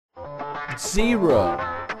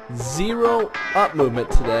Zero up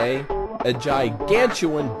movement today. A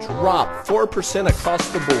gigantuan drop, 4% across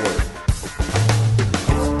the board.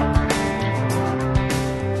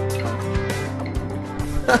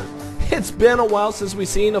 It's been a while since we've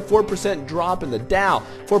seen a 4% drop in the Dow,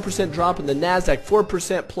 4% drop in the Nasdaq,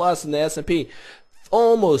 4% plus in the S&P,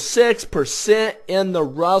 almost 6% in the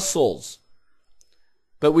Russells.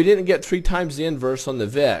 But we didn't get 3 times the inverse on the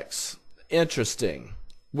VIX. Interesting.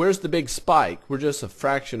 Where's the big spike? We're just a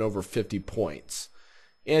fraction over 50 points.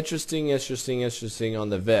 Interesting on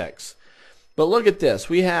the VIX. But look at this.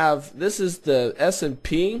 We have, this is the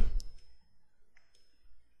S&P.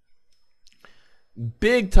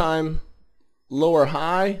 Big time lower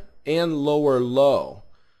high and lower low.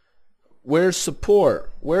 Where's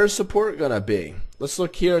support? Where's support going to be? Let's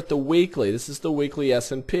look here at the weekly. This is the weekly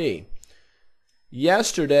S&P.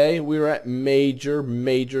 Yesterday, we were at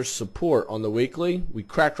major support on the weekly. We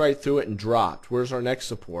cracked right through it and dropped. Where's our next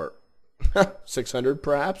support? 600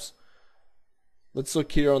 perhaps? Let's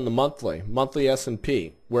look here on the monthly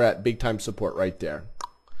S&P. We're at big time support right there.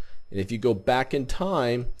 And if you go back in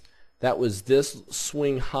time, that was this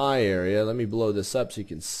swing high area. Let me blow this up so you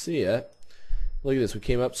can see it. Look at this. We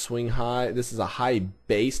came up swing high. This is a high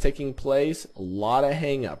base taking place. A lot of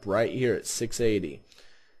hang up right here at 680.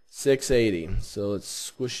 680. So let's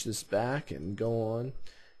squish this back and go on.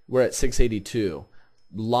 We're at 682.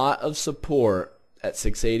 Lot of support at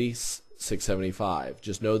 680, 675.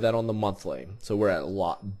 Just know that on the monthly. So we're at a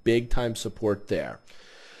lot, big time support there.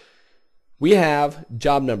 We have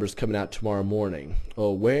job numbers coming out tomorrow morning.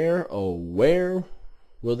 Oh, where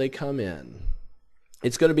will they come in?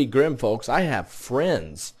 It's going to be grim, folks. I have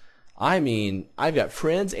friends. I mean, I've got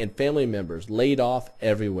friends and family members laid off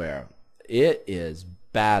everywhere. It is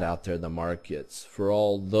bad out there in the markets. For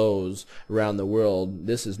all those around the world,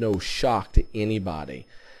 this is no shock to anybody.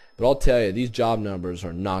 But I'll tell you, these job numbers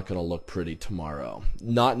are not going to look pretty tomorrow.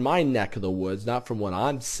 Not in my neck of the woods, not from what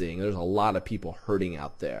I'm seeing. There's a lot of people hurting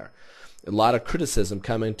out there. A lot of criticism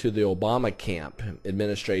coming to the Obama camp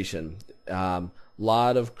administration.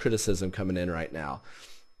 Lot of criticism coming in right now.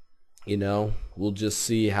 You know, we'll just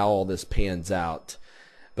see how all this pans out.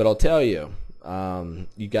 But I'll tell you,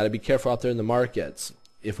 you got to be careful out there in the markets.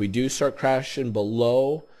 If we do start crashing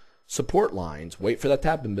below support lines, wait for that to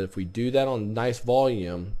happen. But if we do that on nice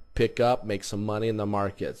volume, pick up, make some money in the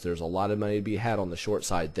markets. There's a lot of money to be had on the short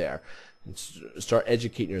side there. And start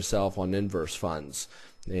educating yourself on inverse funds.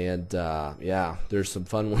 And yeah, there's some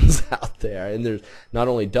fun ones out there. And there's not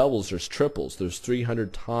only doubles, there's triples. There's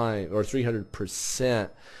 300 times or 300%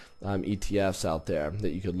 ETFs out there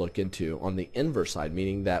that you could look into on the inverse side,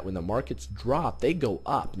 meaning that when the markets drop, they go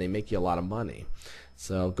up and they make you a lot of money.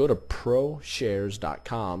 So go to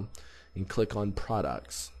ProShares.com and click on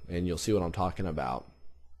products, and you'll see what I'm talking about.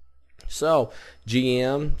 So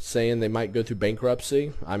GM saying they might go through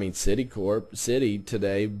bankruptcy. I mean, Citi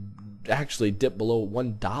today actually dipped below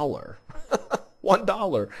 $1.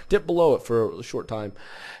 $1 dipped below it for a short time,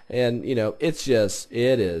 and you know, it's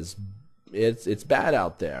bad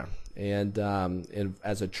out there. And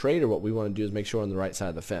as a trader, what we want to do is make sure we're on the right side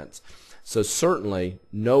of the fence. So certainly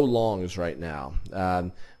no longs right now.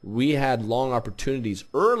 We had long opportunities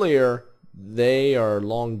earlier. They are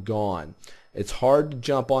long gone. It's hard to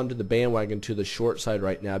jump onto the bandwagon to the short side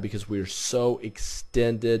right now because we are so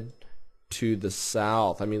extended to the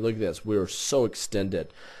south. I mean, look at this. We're so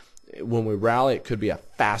extended. When we rally, it could be a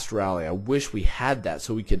fast rally. I wish we had that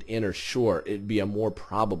so we could enter short. It'd be a more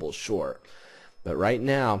probable short. But right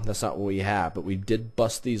now, that's not what we have. But we did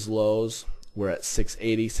bust these lows. We're at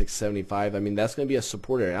 680, 675. I mean, that's going to be a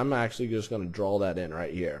support area. I'm actually just going to draw that in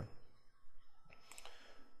right here.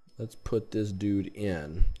 Let's put this dude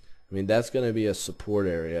in. I mean, that's going to be a support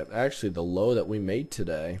area. Actually, the low that we made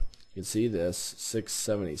today, you can see this,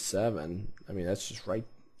 677. I mean, that's just right.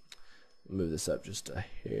 Move this up just a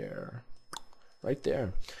hair. Right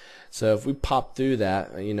there. So if we pop through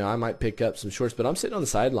that, you know, I might pick up some shorts, but I'm sitting on the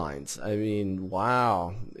sidelines. I mean,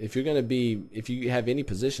 wow. If you have any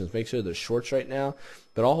positions, make sure there's shorts right now.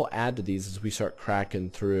 But I'll add to these as we start cracking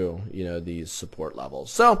through, you know, these support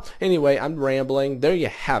levels. So anyway, I'm rambling. There you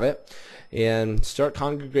have it. And start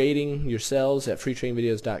congregating yourselves at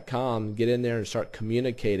freetradingvideos.com. Get in there and start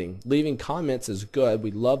communicating. Leaving comments is good.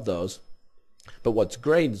 We love those. But what's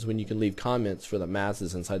great is when you can leave comments for the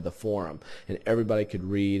masses inside the forum, and everybody could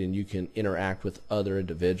read, and you can interact with other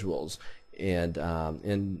individuals, and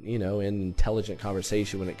you know, in intelligent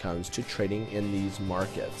conversation when it comes to trading in these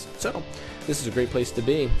markets. So this is a great place to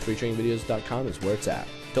be. Freetradingvideos.com is where it's at.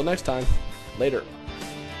 Till next time, later.